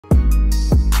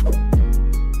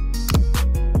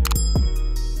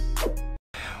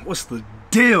What's the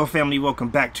deal, family? Welcome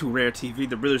back to Rare TV,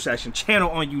 the Realist Action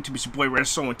channel on YouTube. It's your boy Rare.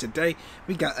 So, and today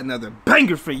we got another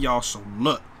banger for y'all. So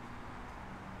look,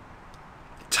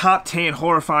 top 10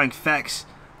 horrifying facts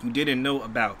you didn't know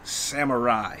about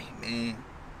samurai, man.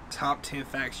 Top 10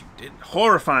 facts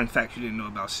horrifying facts you didn't know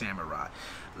about samurai.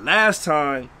 Last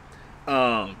time,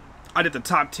 I did the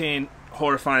top 10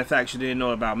 horrifying facts you didn't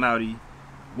know about Maori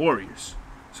warriors.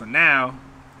 So now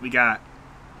we got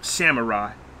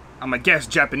samurai. I'm gonna guess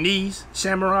Japanese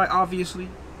samurai, obviously.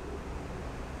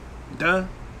 Duh,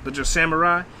 but just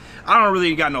samurai. I don't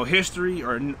really got no history,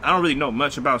 or I don't really know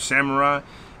much about samurai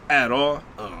at all.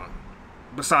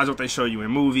 Besides what they show you in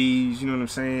movies, you know what I'm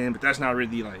saying? But that's not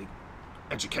really like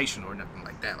educational or nothing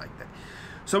like that.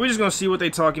 So we're just gonna see what they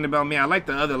talking about. Man, I like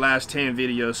the other last 10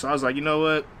 videos, so I was like, you know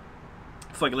what?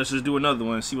 Fuck it, let's just do another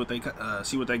one and see what they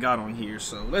got on here.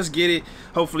 So let's get it.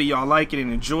 Hopefully y'all like it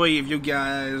and enjoy it. If you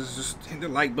guys just hit the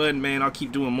like button, man, I'll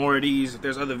keep doing more of these. If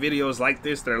there's other videos like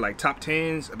this that are like top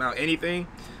 10s about anything,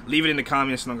 leave it in the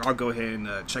comments and I'll go ahead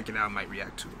and check it out. I might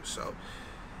react to it. So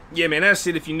yeah, man, that's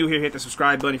it. If you're new here, hit the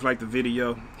subscribe button. If you like the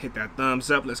video, hit that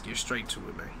thumbs up. Let's get straight to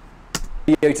it, man.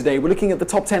 Video today, we're looking at the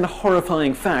top 10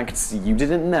 horrifying facts you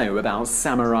didn't know about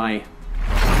samurai.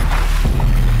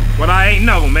 What I ain't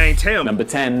know, man, tell me. Number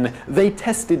 10, they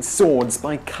tested swords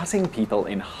by cutting people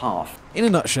in half. In a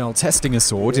nutshell, testing a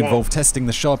sword involved testing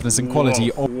the sharpness and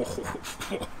quality of...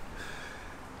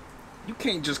 You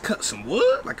can't just cut some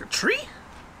wood like a tree?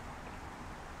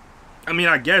 I mean,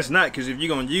 I guess not, because if you're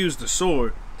going to use the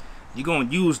sword, you're going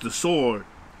to use the sword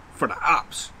for the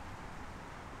ops.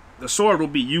 The sword will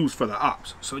be used for the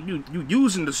ops. So you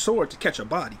using the sword to catch a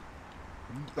body.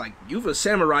 Like, you're a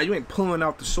samurai, you ain't pulling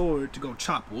out the sword to go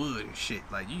chop wood and shit.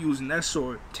 Like, you using that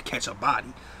sword to catch a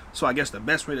body. So I guess the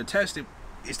best way to test it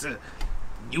is to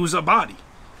use a body.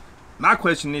 My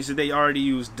question is, did they already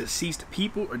use deceased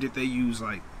people, or did they use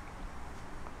like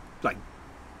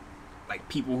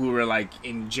people who were like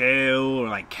in jail or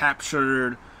like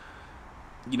captured?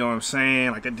 You know what I'm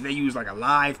saying? Like, did they use like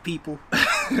alive people?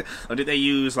 Or did they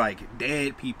use like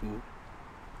dead people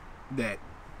that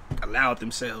allowed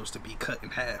themselves to be cut in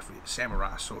half with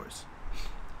samurai swords?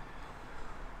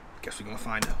 Guess we're gonna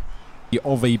find out.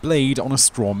 Of a blade on a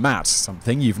straw mat,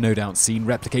 something you've no doubt seen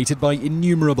replicated by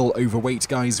innumerable overweight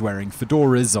guys wearing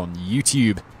fedoras on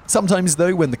YouTube. Sometimes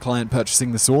though, when the client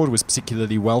purchasing the sword was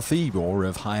particularly wealthy or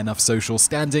of high enough social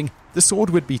standing, the sword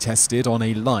would be tested on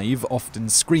a live, often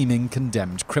screaming,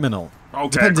 condemned criminal. Okay,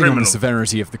 Depending on the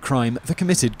severity of the crime, the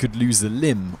committed could lose a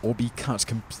limb or be cut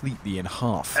completely in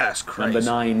half. That's crazy. Number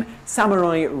 9,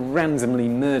 samurai randomly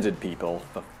murdered people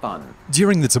for fun.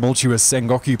 During the tumultuous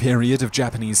Sengoku period of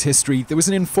Japanese history, there was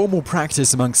an informal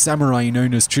practice among samurai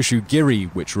known as chushugiri,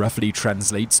 which roughly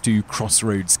translates to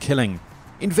crossroads killing.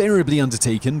 Invariably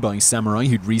undertaken by samurai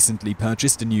who'd recently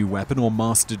purchased a new weapon or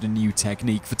mastered a new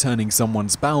technique for turning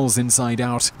someone's bowels inside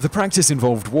out, the practice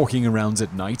involved walking around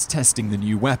at night testing the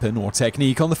new weapon or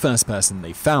technique on the first person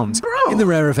they found. In the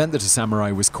rare event that a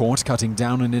samurai was caught cutting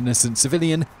down an innocent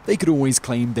civilian, they could always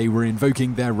claim they were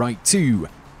invoking their right to.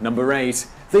 Number 8,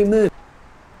 they murdered.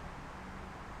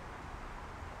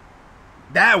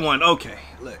 That one, okay,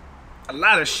 look. A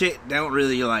lot of shit don't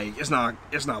really like, it's not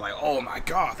like, oh my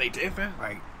god, they different.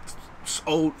 Like, it's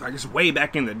old, like it's way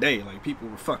back in the day, like people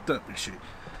were fucked up and shit.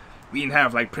 We didn't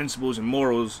have like principles and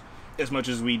morals as much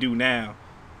as we do now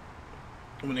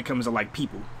when it comes to like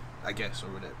people, I guess, or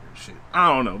whatever shit. I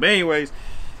don't know. But anyways,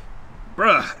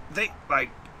 bruh, they like,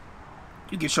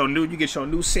 you get your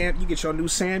new Sammy,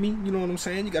 you know what I'm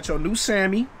saying? You got your new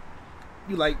Sammy.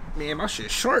 You like, man, my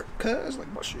shit's sharp, cuz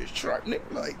like my shit's sharp, nigga.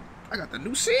 Like, I got the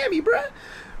new Sammy, bruh.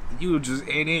 You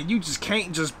just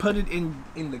can't just put it in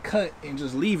the cut and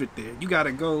just leave it there. You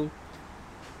gotta go.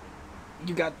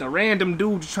 You got the random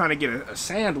dude trying to get a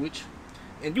sandwich,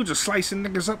 and you just slicing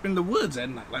niggas up in the woods at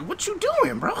night. Like, what you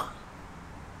doing, bro?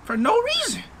 For no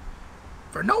reason.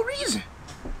 For no reason.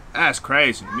 That's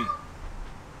crazy to me.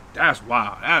 That's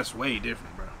wild. That's way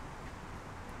different, bro.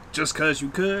 Just cause you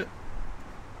could.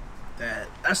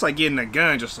 That's like getting a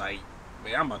gun, just like,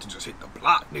 man, I'm about to just hit the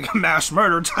block, nigga. Mass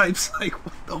murder types. Like,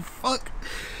 what the fuck?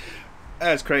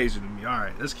 That's crazy to me.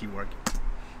 Alright, let's keep working.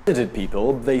 Murdered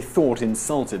people they thought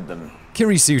insulted them.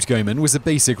 Kirisuit Gomen was a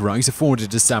basic right afforded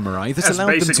to samurai that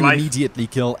allowed them to immediately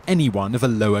kill anyone of a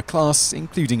lower class,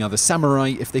 including other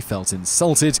samurai, if they felt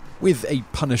insulted, with a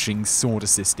punishing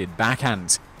sword-assisted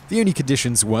backhand. The only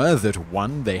conditions were that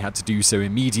 1, they had to do so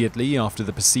immediately after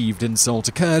the perceived insult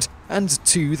occurred, and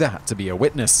 2, there had to be a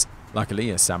witness. Luckily,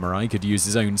 a samurai could use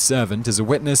his own servant as a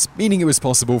witness, meaning it was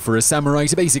possible for a samurai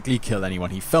to basically kill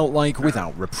anyone he felt like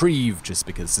without reprieve, just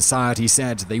because society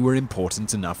said they were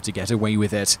important enough to get away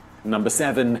with it. Number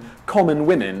 7. Common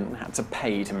women had to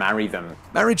pay to marry them.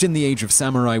 Marriage in the age of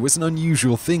samurai was an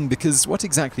unusual thing because what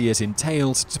exactly it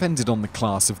entailed depended on the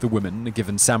class of the woman a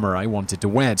given samurai wanted to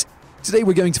wed. Today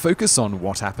we're going to focus on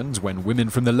what happened when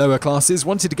women from the lower classes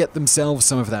wanted to get themselves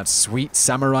some of that sweet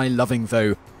samurai loving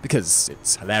though, because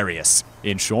it's hilarious.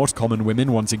 In short, common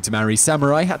women wanting to marry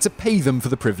samurai had to pay them for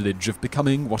the privilege of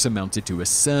becoming what amounted to a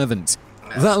servant.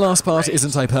 That last part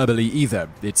isn't hyperbole either.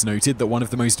 It's noted that one of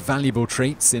the most valuable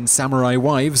traits in samurai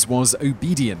wives was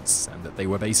obedience, and that they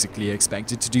were basically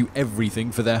expected to do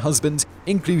everything for their husband,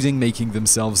 including making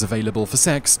themselves available for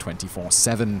sex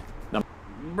 24/7.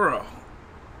 Bro.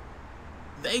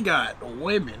 They got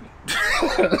women.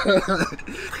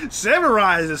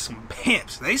 Samurais is some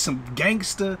pimps. They some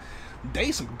gangster.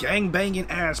 They some gangbanging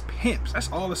ass pimps.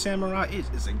 That's all a samurai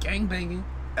is a gangbanging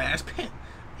ass pimp.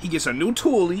 He gets a new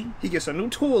toolie.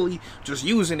 Just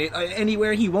using it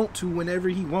anywhere he want to, whenever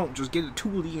he want. Just get a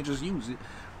toolie and just use it.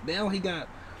 Now he got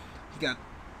the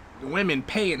women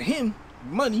paying him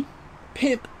money.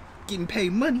 Pimp getting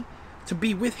paid money to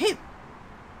be with him.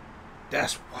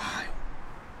 That's wild.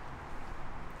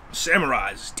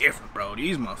 Samurais is different, bro.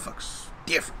 These motherfuckers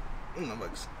different. These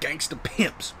motherfuckers gangster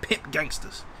pimps. Pimp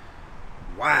gangsters.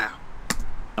 Wow.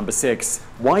 Number 6.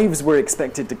 Wives were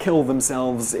expected to kill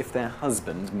themselves if their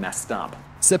husband messed up.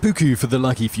 Seppuku for the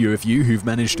lucky few of you who've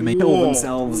managed to make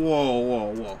themselves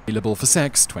available for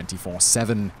sex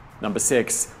 24/7. Number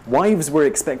 6. Wives were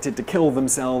expected to kill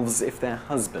themselves if their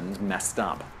husband messed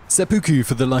up. Seppuku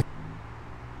for the lucky...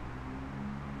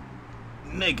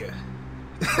 Nigga.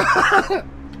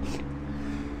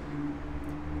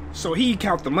 So he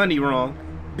count the money wrong.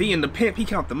 Being the pimp, he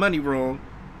count the money wrong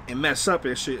and mess up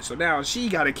and shit. So now she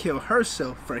gotta kill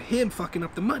herself for him fucking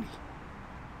up the money.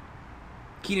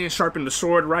 He didn't sharpen the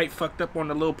sword right, fucked up on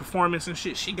the little performance and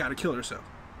shit. She gotta kill herself.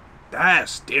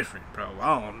 That's different, bro.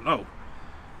 I don't know.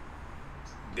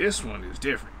 This one is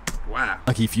different. Wow.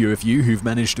 Lucky few of you who've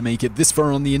managed to make it this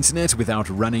far on the internet without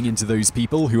running into those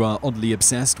people who are oddly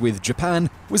obsessed with Japan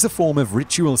was a form of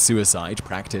ritual suicide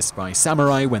practiced by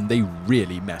samurai when they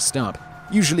really messed up.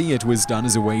 Usually it was done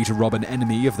as a way to rob an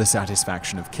enemy of the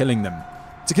satisfaction of killing them.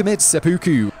 To commit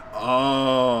seppuku...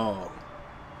 Oh.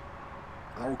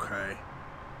 Okay.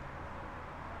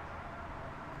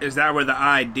 Is that where the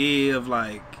idea of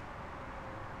like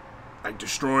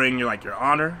destroying your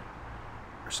honor?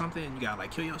 Something, you gotta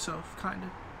kill yourself, kinda.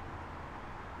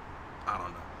 I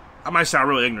don't know. I might sound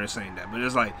real ignorant saying that, but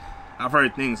it's like I've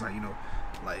heard things like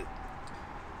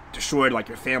destroy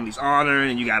your family's honor,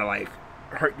 and you gotta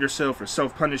hurt yourself for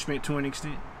self-punishment to an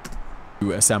extent.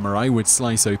 A samurai would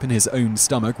slice open his own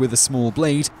stomach with a small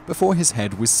blade before his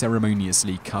head was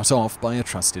ceremoniously cut off by a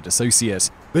trusted associate.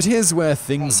 But here's where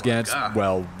things get,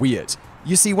 well, weird.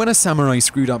 You see, when a samurai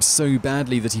screwed up so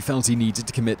badly that he felt he needed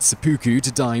to commit seppuku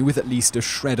to die with at least a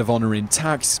shred of honor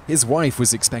intact, his wife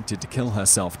was expected to kill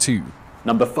herself too.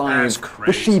 Number 5.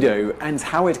 Bushido and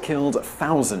how it killed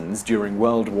thousands during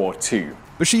World War II.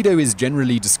 Bushido is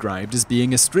generally described as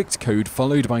being a strict code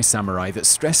followed by samurai that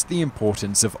stressed the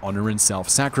importance of honor and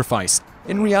self-sacrifice.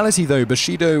 In reality though,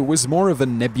 Bushido was more of a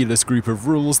nebulous group of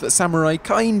rules that samurai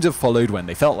kind of followed when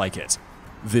they felt like it.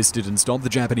 This didn't stop the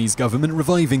Japanese government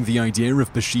reviving the idea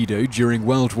of Bushido during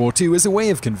World War II as a way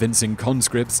of convincing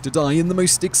conscripts to die in the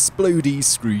most explodey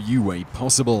screw-you way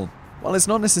possible. While it's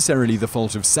not necessarily the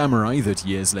fault of samurai that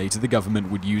years later the government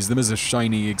would use them as a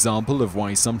shining example of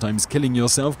why sometimes killing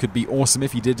yourself could be awesome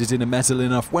if you did it in a metal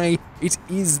enough way, it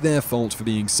is their fault for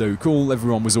being so cool.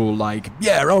 Everyone was all like,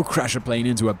 yeah, I'll crash a plane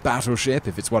into a battleship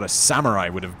if it's what a samurai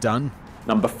would have done.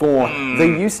 Number 4.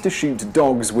 They used to shoot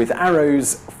dogs with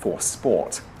arrows for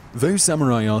sport. Though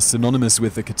samurai are synonymous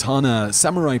with the katana,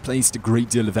 samurai placed a great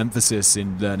deal of emphasis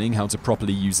in learning how to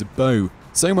properly use a bow,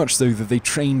 so much so that they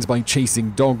trained by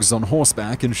chasing dogs on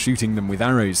horseback and shooting them with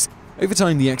arrows. Over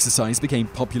time, the exercise became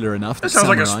popular enough that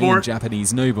samurai and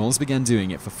Japanese nobles began doing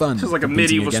it for fun, like a competing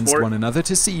medieval against sport. one another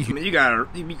to see who...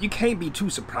 You can't be too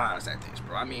surprised at this,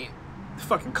 bro. I mean, the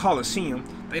fucking Colosseum,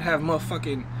 they'd have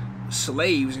motherfucking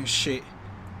slaves and shit,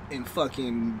 and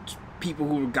fucking people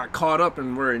who got caught up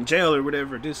and were in jail or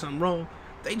whatever, did something wrong.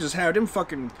 They just have them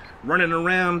fucking running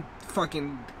around,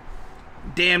 fucking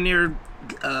damn near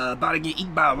about to get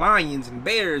eaten by lions and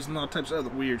bears and all types of other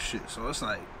weird shit. So it's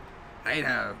like they'd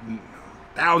have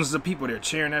thousands of people there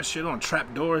cheering that shit on,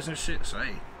 trap doors and shit. So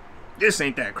hey, this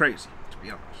ain't that crazy, to be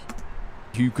honest.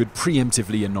 Who could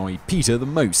preemptively annoy Peter the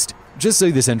most. Just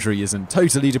so this entry isn't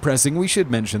totally depressing, we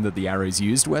should mention that the arrows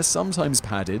used were sometimes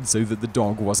padded so that the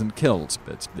dog wasn't killed,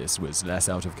 but this was less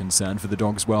out of concern for the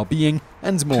dog's well-being,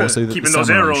 and more so that the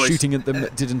samurai shooting at them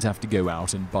didn't have to go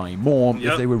out and buy more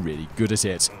if they were really good at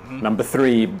it. Number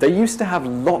 3. They used to have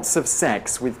lots of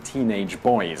sex with teenage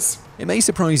boys. It may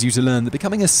surprise you to learn that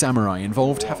becoming a samurai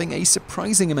involved having a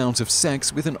surprising amount of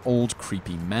sex with an old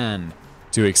creepy man.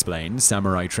 To explain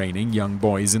samurai training, young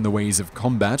boys in the ways of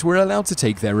combat were allowed to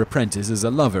take their apprentice as a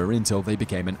lover until they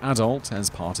became an adult as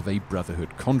part of a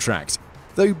brotherhood contract.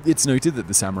 Though it's noted that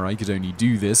the samurai could only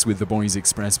do this with the boy's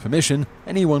express permission,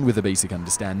 anyone with a basic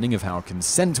understanding of how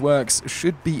consent works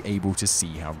should be able to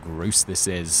see how gross this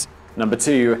is. Number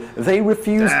 2. They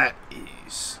refused...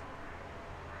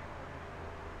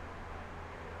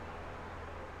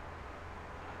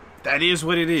 That is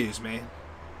what it is, man.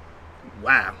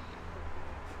 Wow.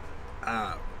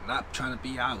 Not trying to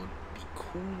be, I would be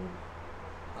cool.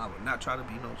 I would not try to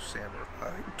be no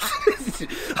samurai.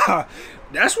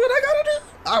 That's what I gotta do?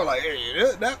 I was like,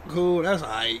 hey, that's cool, that's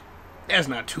alright. That's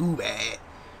not too bad.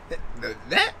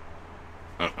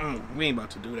 We ain't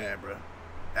about to do that, bro.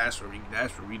 That's what we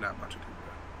not about to do,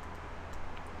 bro.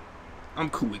 I'm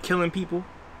cool with killing people.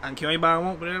 I can kill anybody I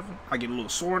want, whatever. I get a little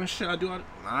sword and shit, I do it.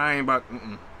 I ain't about,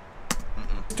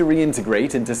 to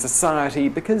reintegrate into society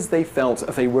because they felt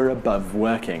they were above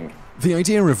working. The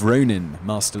idea of ronin,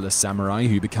 masterless samurai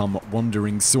who become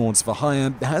wandering swords for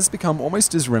hire, has become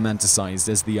almost as romanticized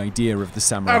as the idea of the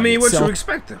samurai what itself. you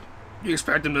expect them? You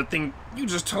expect them to think, you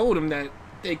just told them that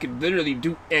they could literally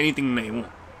do anything they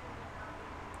want.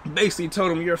 You basically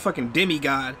told them you're a fucking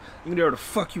demigod, you can do whatever the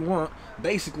fuck you want,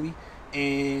 basically,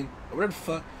 and whatever the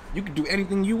fuck, you can do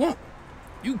anything you want.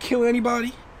 You can kill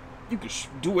anybody. You can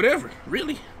do whatever,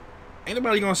 really. Ain't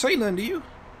nobody gonna say nothing to you.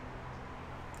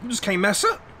 You just can't mess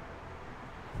up.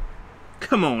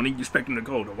 Come on, you expect them to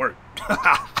go to work.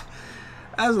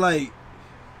 I was like,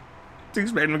 you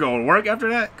expect them to go to work after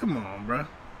that? Come on, bro.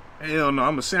 Hell no,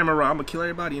 I'm a samurai. I'm gonna kill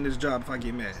everybody in this job if I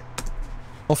get mad.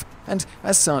 And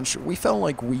as such, we felt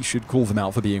like we should call them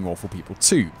out for being awful people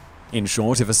too. In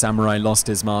short, if a samurai lost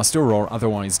his master or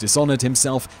otherwise dishonored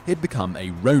himself, he'd become a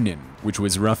ronin, which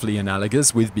was roughly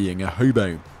analogous with being a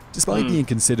hobo. Despite being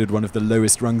considered one of the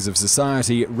lowest rungs of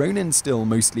society, ronin still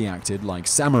mostly acted like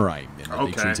samurai, in that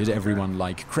they treated everyone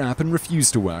like crap and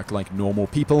refused to work like normal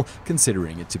people,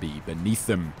 considering it to be beneath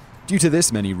them. Due to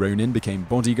this, many ronin became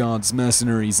bodyguards,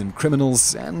 mercenaries, and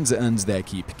criminals, and earned their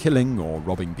keep killing or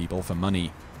robbing people for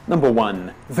money. Number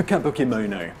 1. The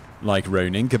kabukimono. Like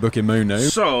ronin,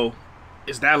 kabukimono... So,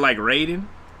 is that like Raiden?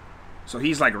 So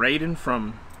he's like Raiden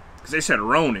from... Because they said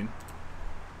Ronin.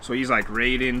 So he's like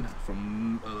Raiden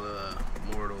from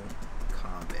Mortal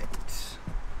Kombat.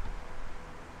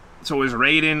 So is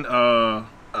Raiden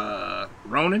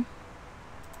Ronin?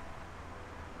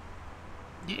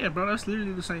 Yeah, bro, that's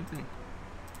literally the same thing.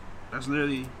 That's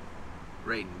literally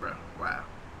Raiden, bro. Wow.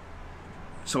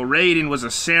 So Raiden was a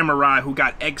samurai who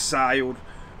got exiled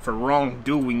for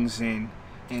wrongdoings, and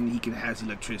he has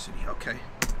electricity, okay?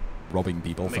 Robbing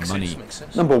people for money. Makes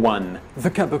sense. Number 1.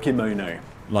 The kabukimono.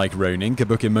 Like ronin,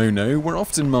 kabukimono were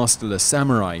often masterless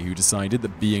samurai who decided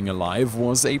that being alive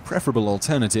was a preferable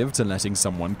alternative to letting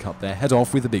someone cut their head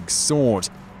off with a big sword.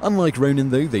 Unlike ronin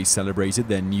though, they celebrated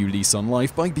their new lease on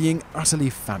life by being utterly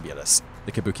fabulous.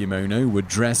 The kabukimono would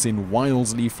dress in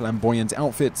wildly flamboyant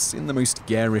outfits in the most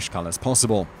garish colors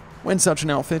possible. When such an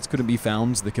outfit couldn't be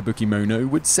found, the kabukimono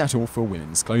would settle for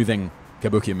women's clothing.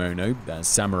 Kabukimono, as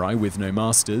samurai with no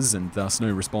masters and thus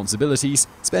no responsibilities,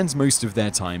 spent most of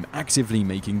their time actively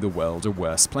making the world a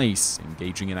worse place,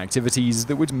 engaging in activities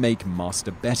that would make Master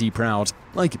Betty proud,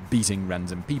 like beating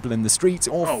random people in the street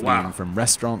or fleeing from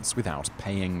restaurants without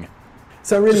paying.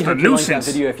 So I really hope you liked that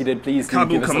video. If you did, please give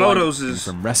us a like.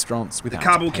 From restaurants without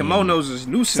paying. Kabukimonos is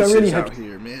nuisances out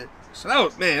here, man. So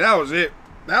that was it.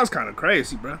 That was kind of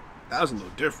crazy, bro. That was a little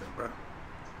different, bro.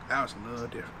 That was a little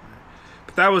different, man.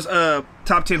 But that was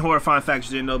top 10 horrifying facts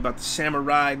you didn't know about the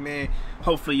samurai, man.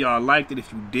 Hopefully y'all liked it.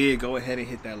 If you did, go ahead and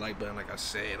hit that like button, like I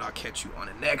said. I'll catch you on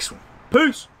the next one.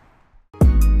 Peace.